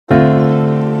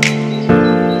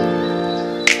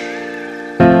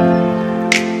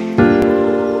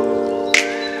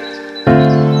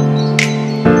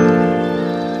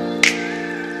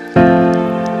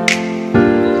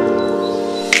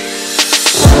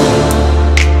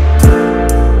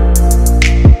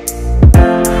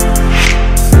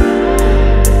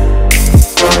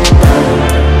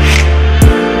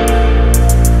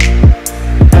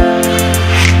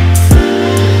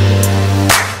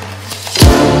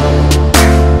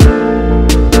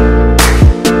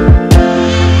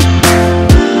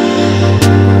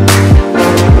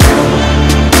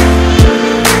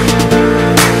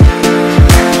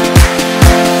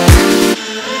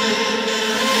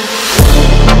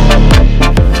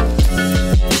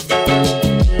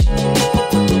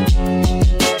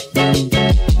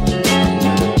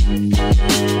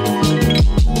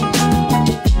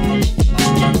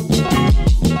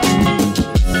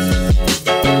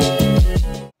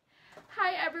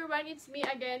everyone, it's me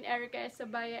again, Ericka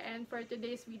Estabaya, and for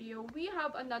today's video, we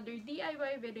have another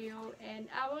DIY video and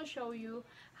I will show you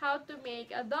how to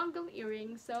make a dongle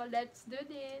earring. So let's do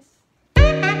this!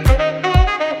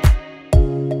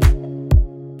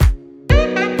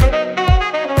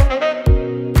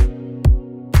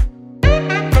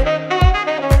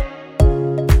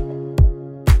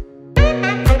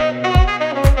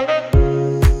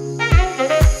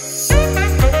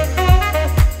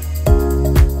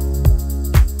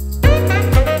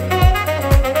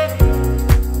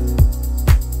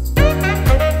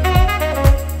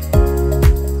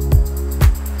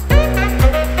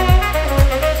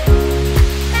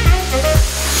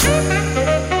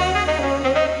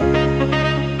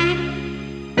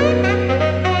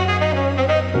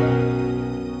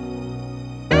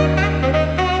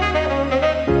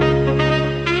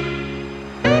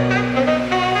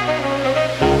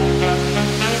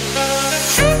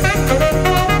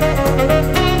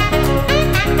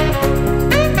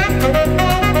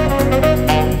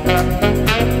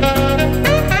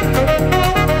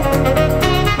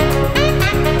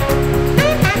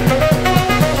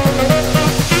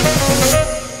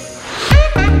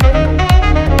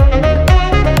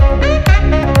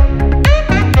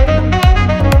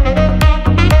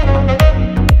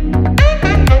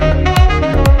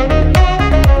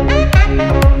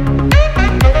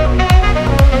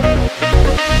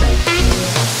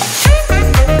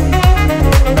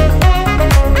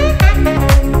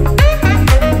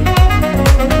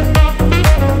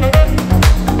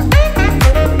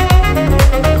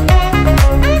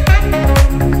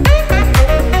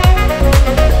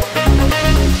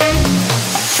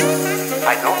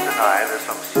 I don't deny there's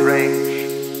some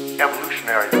strange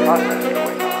evolutionary process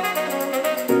going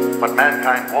on, but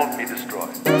mankind won't be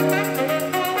destroyed.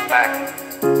 The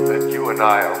fact that you and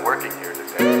I are working here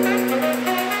today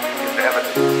is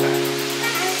evidence of that.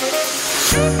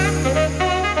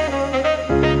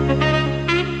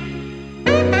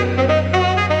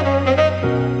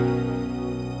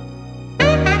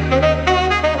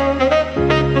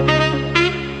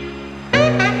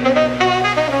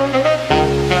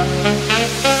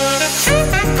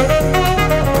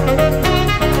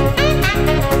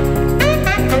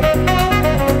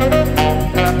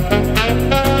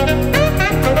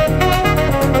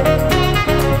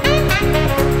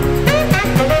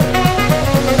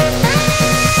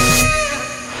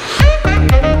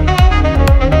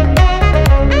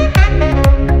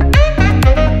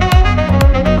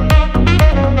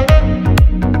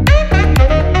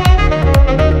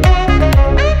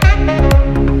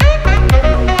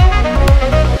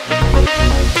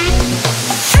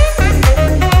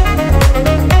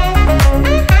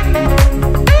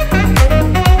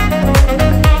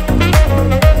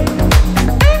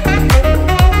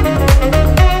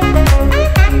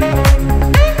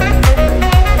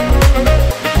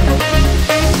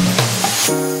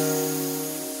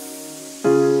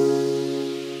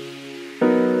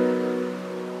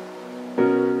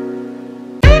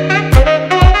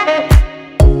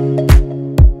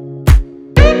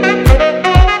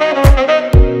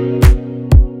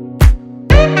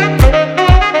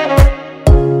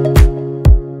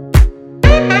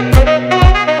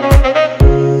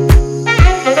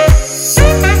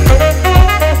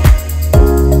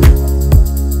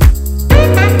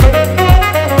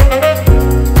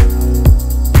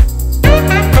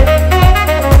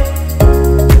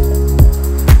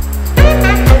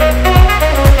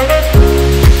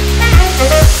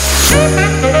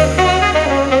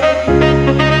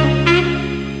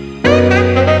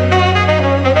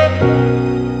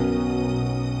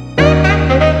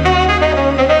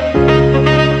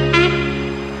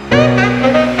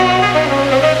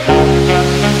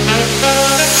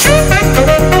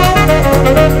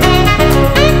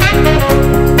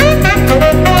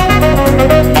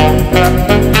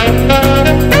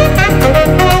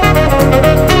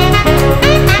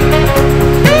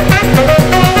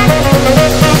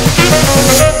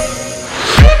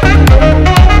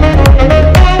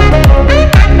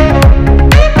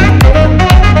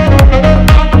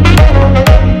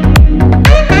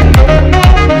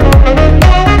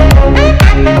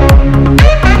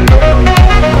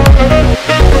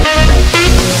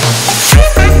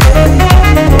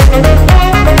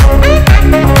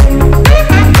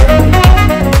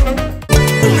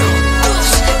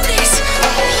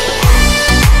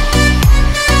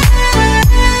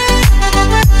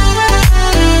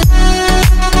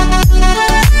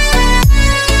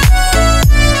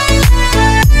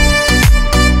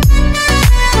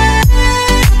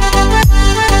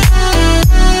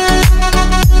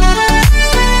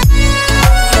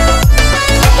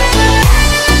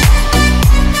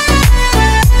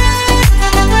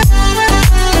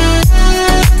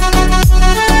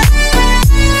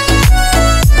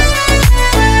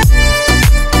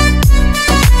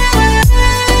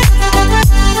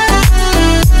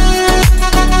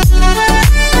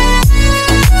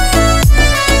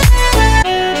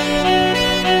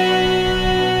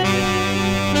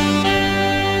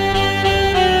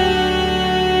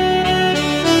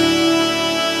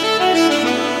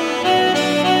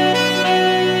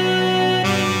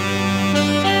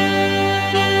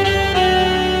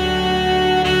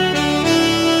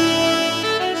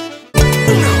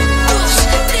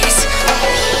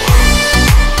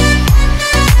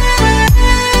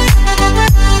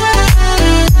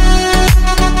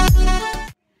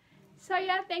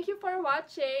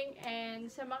 watching,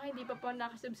 and sa mga hindi pa po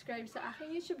nakasubscribe sa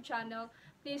aking YouTube channel,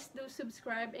 please do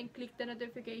subscribe and click the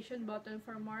notification button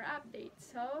for more updates.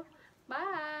 So,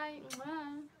 bye!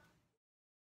 Mwah!